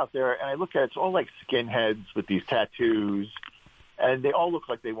I get out there, and I look at it. It's all like skinheads with these tattoos, and they all look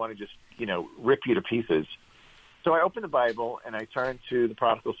like they want to just, rip you to pieces. So I open the Bible, and I turn to the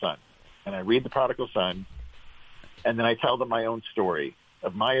prodigal son, and I read the prodigal son, and then I tell them my own story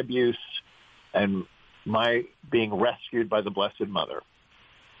of my abuse and my being rescued by the Blessed Mother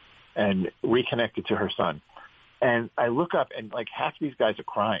and reconnected to her son. And I look up, and like half these guys are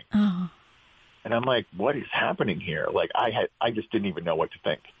crying. Oh. And I'm like, what is happening here? Like I just didn't even know what to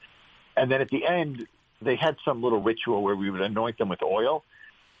think. And then at the end, they had some little ritual where we would anoint them with oil.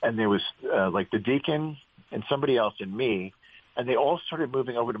 And there was like the deacon and somebody else and me. And they all started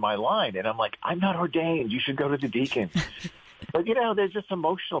moving over to my line. And I'm like, I'm not ordained. You should go to the deacon. But, they're just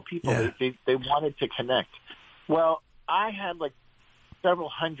emotional people. Yeah. They wanted to connect. Well, I had like several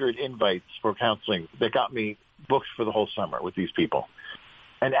hundred invites for counseling that got me booked for the whole summer with these people.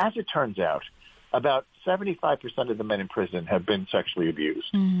 And as it turns out, about 75% of the men in prison have been sexually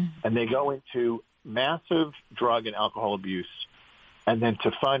abused. Mm-hmm. And they go into massive drug and alcohol abuse. And then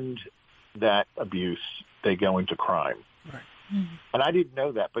to fund that abuse, they go into crime. Right. Mm-hmm. And I didn't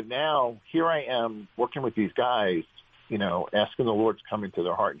know that. But now here I am working with these guys, asking the Lord to come into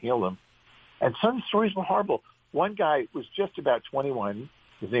their heart and heal them. And some of the stories were horrible. One guy was just about 21.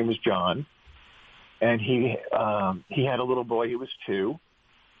 His name was John. And he had a little boy. He was 2.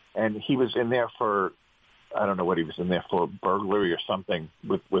 And he was in there for, I don't know what he was in there for, burglary or something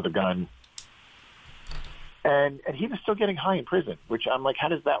with a gun. And he was still getting high in prison, which I'm like, how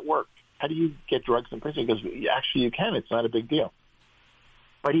does that work? How do you get drugs in prison? He goes, actually, you can. It's not a big deal.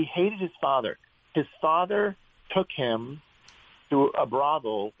 But he hated his father. His father took him to a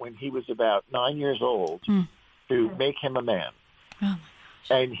brothel when he was about 9 years old to make him a man. Oh, my gosh.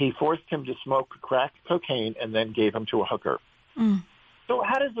 And he forced him to smoke crack cocaine and then gave him to a hooker. Mm. So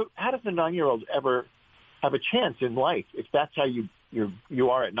how does a 9-year-old ever have a chance in life if that's how you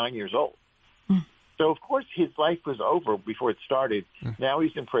are at 9 years old? Mm. So, of course, his life was over before it started. Mm. Now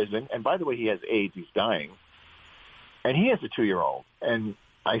he's in prison. And by the way, he has AIDS. He's dying. And he has a 2-year-old. And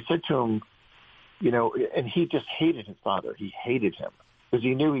I said to him, and he just hated his father. He hated him because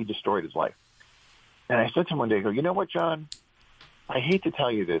he knew he destroyed his life. And I said to him one day, I go, you know what, John? I hate to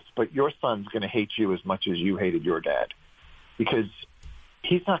tell you this, but your son's going to hate you as much as you hated your dad because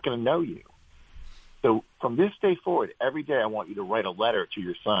he's not going to know you. So from this day forward, every day I want you to write a letter to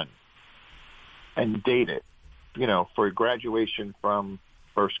your son and date it, for graduation from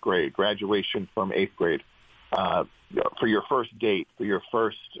first grade, graduation from 8th grade, for your first date, for your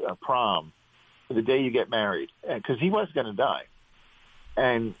first prom, for the day you get married, because he was going to die.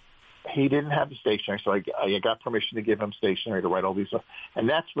 And he didn't have the stationery, so I got permission to give him stationery to write all these. And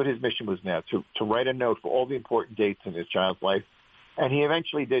that's what his mission was now, to write a note for all the important dates in his child's life. And he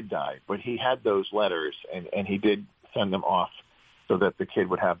eventually did die, but he had those letters, and he did send them off so that the kid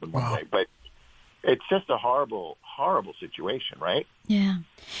would have them one day. But it's just a horrible, horrible situation, right? Yeah.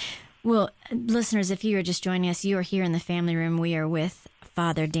 Well, listeners, if you are just joining us, you are here in the family room. We are with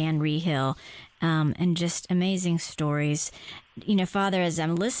Father Dan Rehill, and just amazing stories. Father, as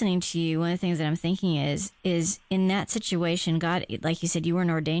I'm listening to you, one of the things that I'm thinking is in that situation, God, like you said, you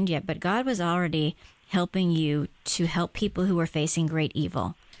weren't ordained yet, but God was already helping you to help people who were facing great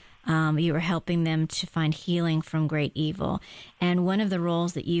evil. You were helping them to find healing from great evil. And one of the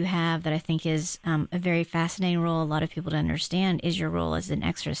roles that you have that I think is a very fascinating role, a lot of people don't understand, is your role as an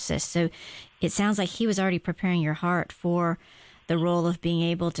exorcist. So it sounds like he was already preparing your heart for the role of being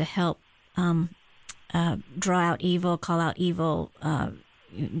able to help draw out evil, call out evil,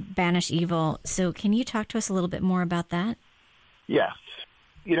 banish evil. So can you talk to us a little bit more about that? Yes.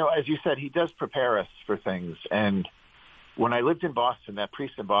 As you said, he does prepare us for things. And when I lived in Boston, that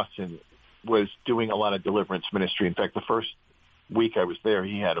priest in Boston was doing a lot of deliverance ministry. In fact, the first week I was there,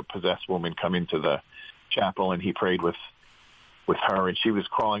 he had a possessed woman come into the chapel, and he prayed with her, and she was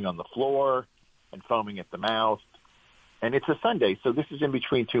crawling on the floor and foaming at the mouth. And it's a Sunday, so this is in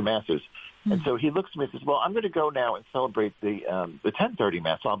between two masses. Mm-hmm. And so he looks at me and says, well, I'm going to go now and celebrate the 10:30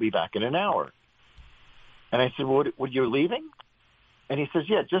 Mass. I'll be back in an hour. And I said, well, what, you're leaving? And he says,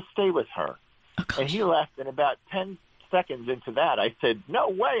 yeah, just stay with her. Oh, and he left, and about 10 seconds into that, I said, no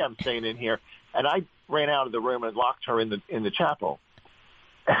way I'm staying in here. And I ran out of the room and locked her in the chapel.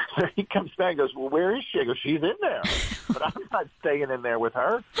 And so he comes back and goes, well, where is she? I go, she's in there. But I'm not staying in there with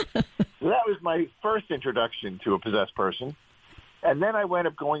her. So that was my first introduction to a possessed person. And then I wound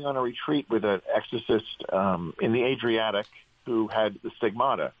up going on a retreat with an exorcist in the Adriatic who had the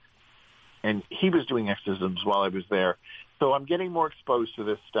stigmata. And he was doing exorcisms while I was there. So I'm getting more exposed to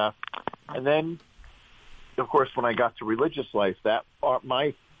this stuff. And then, of course, when I got to religious life, that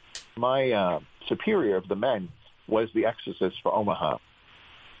my superior of the men was the exorcist for Omaha.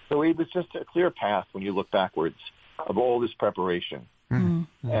 So it was just a clear path when you look backwards of all this preparation.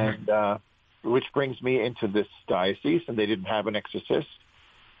 Mm-hmm. And which brings me into this diocese, and they didn't have an exorcist.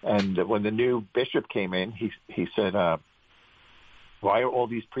 And when the new bishop came in, he said, why are all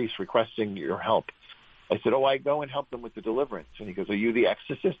these priests requesting your help? I said, I go and help them with the deliverance. And he goes, are you the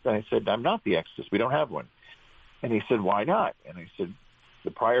exorcist? And I said, I'm not the exorcist. We don't have one. And he said, why not? And I said,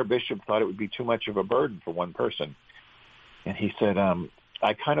 the prior bishop thought it would be too much of a burden for one person. And he said,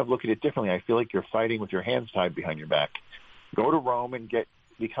 I kind of look at it differently. I feel like you're fighting with your hands tied behind your back. Go to Rome and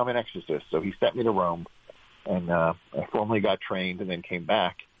become an exorcist. So he sent me to Rome, and I formally got trained and then came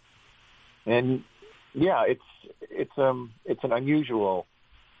back. And yeah, it's an unusual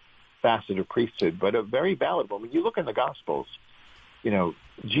facet of priesthood, but a very valid one. When you look in the Gospels,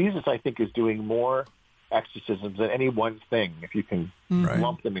 Jesus, I think, is doing more exorcisms than any one thing, if you can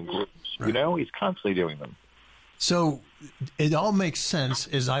lump them in groups. Right. He's constantly doing them. So it all makes sense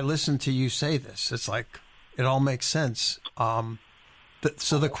as I listen to you say this. It's like it all makes sense.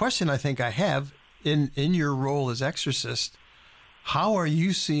 So the question I think I have in your role as exorcist, how are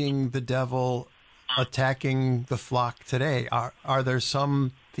you seeing the devil attacking the flock today? Are there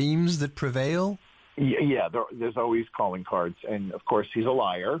some themes that prevail? Yeah, there's always calling cards. And, of course, he's a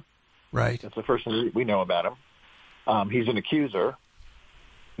liar. Right. That's the first thing we know about him. He's an accuser.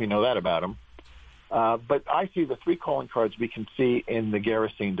 We know that about him. But I see the three calling cards we can see in the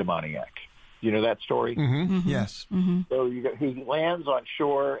Gerasene demoniac. You know that story? Mm-hmm. Mm-hmm. Yes. Mm-hmm. So he lands on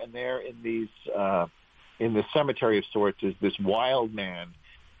shore, and there in the cemetery of sorts is this wild man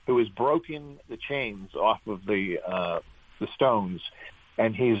who has broken the chains off of the stones,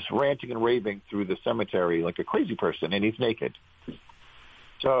 and he's ranting and raving through the cemetery like a crazy person, and he's naked.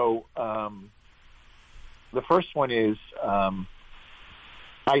 So the first one is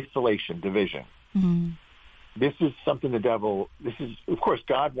isolation, division. Mm-hmm. This is something of course,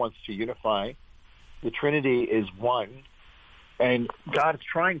 God wants to unify. The Trinity is one, and God's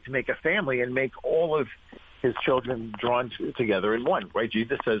trying to make a family and make all of his children drawn together in one, right?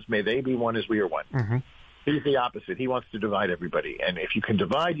 Jesus says, may they be one as we are one. Mm-hmm. He's the opposite. He wants to divide everybody. And if you can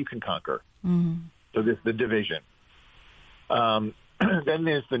divide, you can conquer. Mm-hmm. So there's the division. Then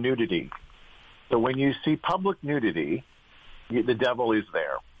there's the nudity. So when you see public nudity, the devil is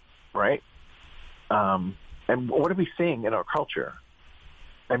there, right? And what are we seeing in our culture?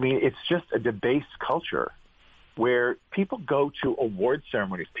 I mean, it's just a debased culture where people go to award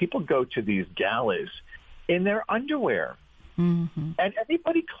ceremonies. People go to these galas in their underwear. Mm-hmm. And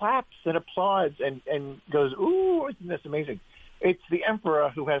everybody claps and applauds and goes, ooh, isn't this amazing? It's the emperor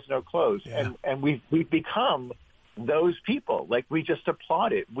who has no clothes. Yeah. And we've become those people. Like, we just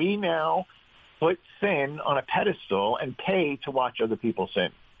applaud it. We now put sin on a pedestal and pay to watch other people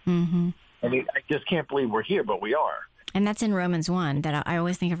sin. Mm-hmm. I mean, I just can't believe we're here, but we are. And that's in Romans 1. That I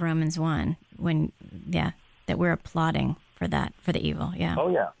always think of Romans 1 that we're applauding for that, for the evil. Yeah. Oh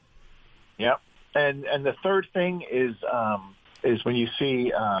yeah, yeah. And the third thing is when you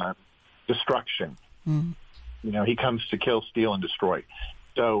see destruction. Mm-hmm. He comes to kill, steal, and destroy.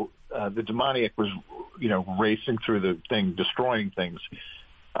 So the demoniac was, racing through the thing, destroying things.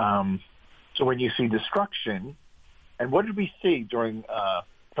 So when you see destruction, and what did we see during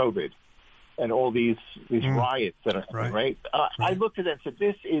COVID? And all these riots that are happening, right? I looked at it and said,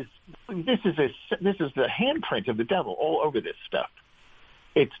 "This is the handprint of the devil all over this stuff.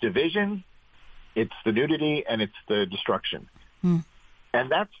 It's division, it's the nudity, and it's the destruction, and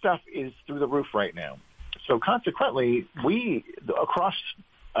that stuff is through the roof right now. So consequently, we across,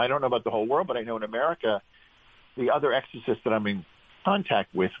 I don't know about the whole world, but I know in America, the other exorcists that I'm in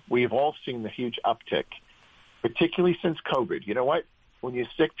contact with, we've all seen the huge uptick, particularly since COVID. You know what? When you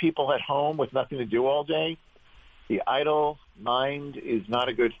stick people at home with nothing to do all day, the idle mind is not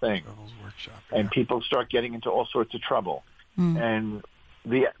a good thing. And people start getting into all sorts of trouble. And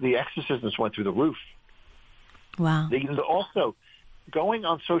the exorcisms went through the roof. Wow. Also, going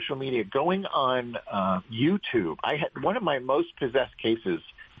on social media, going on YouTube, I had one of my most possessed cases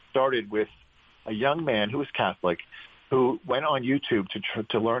started with a young man who was Catholic who went on YouTube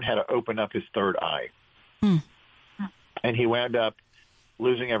to learn how to open up his third eye. And he wound up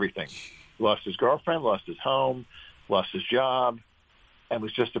losing everything. Lost his girlfriend, lost his home, lost his job, and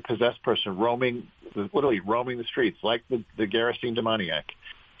was just a possessed person literally roaming the streets like the Gerasene demoniac.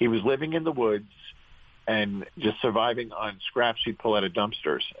 He was living in the woods and just surviving on scraps he'd pull out of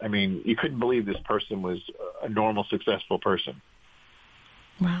dumpsters. I mean, you couldn't believe this person was a normal, successful person.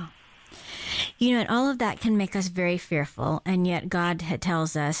 Wow. You know, and all of that can make us very fearful, and yet God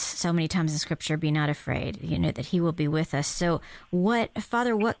tells us so many times in Scripture, be not afraid, you know, that he will be with us. So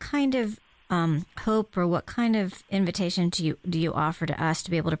Father, what kind of hope or what kind of invitation do you offer to us to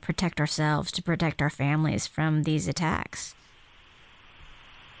be able to protect ourselves, to protect our families from these attacks?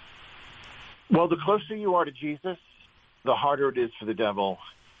 Well, the closer you are to Jesus, the harder it is for the devil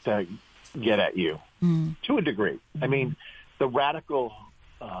to get at you, to a degree. I mean, the radical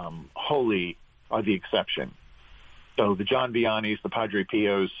holy are the exception. So the John Viannis, the Padre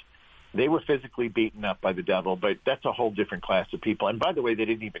Pios, they were physically beaten up by the devil, but that's a whole different class of people. And by the way, they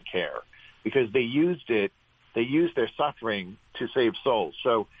didn't even care because they used their suffering to save souls.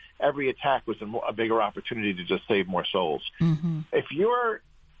 So every attack was a bigger opportunity to just save more souls. If you're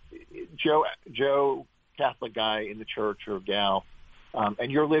Joe, Catholic guy in the church or gal, and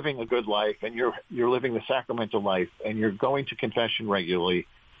you're living a good life, and you're living the sacramental life, and you're going to confession regularly,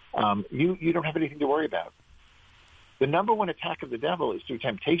 you don't have anything to worry about. The number one attack of the devil is through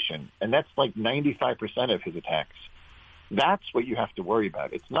temptation, and that's like 95% of his attacks. That's what you have to worry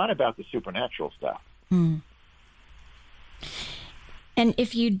about. It's not about the supernatural stuff. And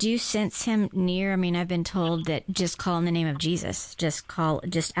if you do sense him near, I mean, I've been told that just call in the name of Jesus. Just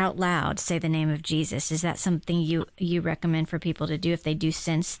out loud, say the name of Jesus. Is that something you recommend for people to do if they do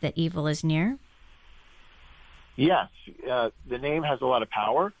sense that evil is near? Yes. The name has a lot of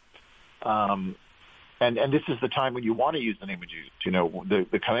power. And this is the time when you want to use the name of Jesus. You know,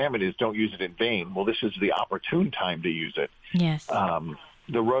 the commandment is don't use it in vain. Well, this is the opportune time to use it. Yes.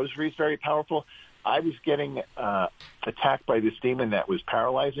 The rosary is very powerful. I was getting attacked by this demon that was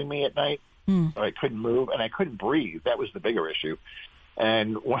paralyzing me at night. I couldn't move, and I couldn't breathe. That was the bigger issue.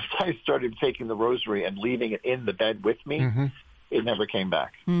 And once I started taking the rosary and leaving it in the bed with me, it never came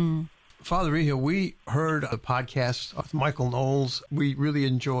back. Father Rigel, we heard a podcast of Michael Knowles. We really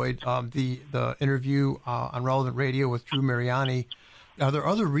enjoyed the interview on Relevant Radio with Drew Mariani. Are there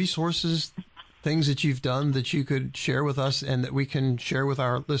other resources, things that you've done that you could share with us and that we can share with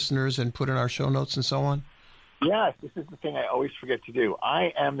our listeners and put in our show notes and so on? Yes, this is the thing I always forget to do.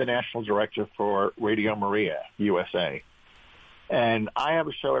 I am the national director for Radio Maria USA, and I have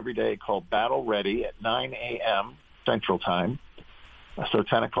a show every day called Battle Ready at 9 a.m. Central Time, so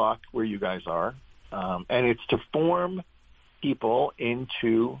 10 o'clock where you guys are, and it's to form people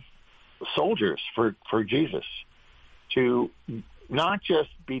into soldiers for Jesus, to not just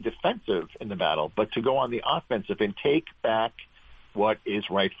be defensive in the battle, but to go on the offensive and take back what is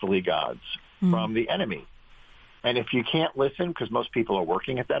rightfully God's from the enemy. And if you can't listen, because most people are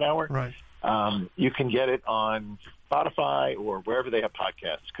working at that hour, right, you can get it on Spotify or wherever they have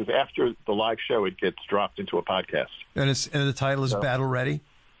podcasts, because after the live show, it gets dropped into a podcast. And the title is Battle Ready?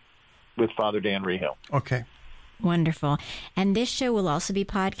 With Father Dan Rigel. Okay. Wonderful. And this show will also be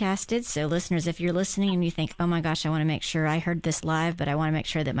podcasted. So listeners, if you're listening and you think, oh my gosh, I want to make sure I heard this live, but I want to make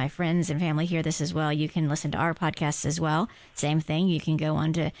sure that my friends and family hear this as well, you can listen to our podcasts as well. Same thing. You can go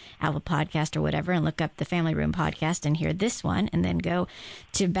on to Apple Podcast or whatever and look up the Family Room podcast and hear this one, and then go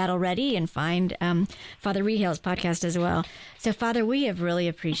to Battle Ready and find Father Rigel's podcast as well. So Father, we have really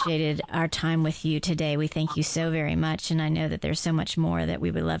appreciated our time with you today. We thank you so very much. And I know that there's so much more that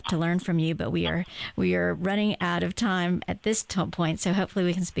we would love to learn from you, but we are running out of time at this point, so hopefully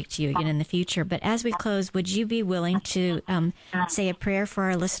we can speak to you again in the future. But as we close, would you be willing to say a prayer for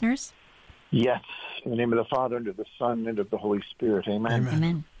our listeners? Yes. In the name of the Father, and of the Son, and of the Holy Spirit. Amen.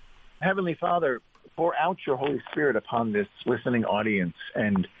 Amen. Heavenly Father, pour out your Holy Spirit upon this listening audience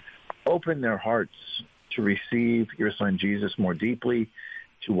and open their hearts to receive your Son Jesus more deeply,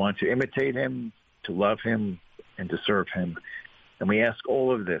 to want to imitate him, to love him, and to serve him. And we ask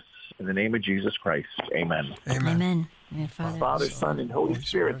all of this in the name of Jesus Christ. Amen. Amen. Amen. Father, Son, and Holy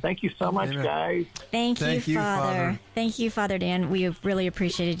Spirit. Thank you so much, guys. Thank you, Father. Thank you, Father Dan. We have really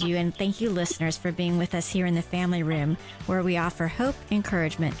appreciated you. And thank you, listeners, for being with us here in the Family Room, where we offer hope,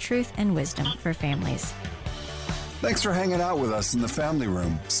 encouragement, truth, and wisdom for families. Thanks for hanging out with us in the Family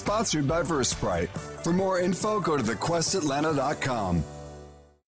Room, sponsored by VerseBrite. For more info, go to thequestatlanta.com.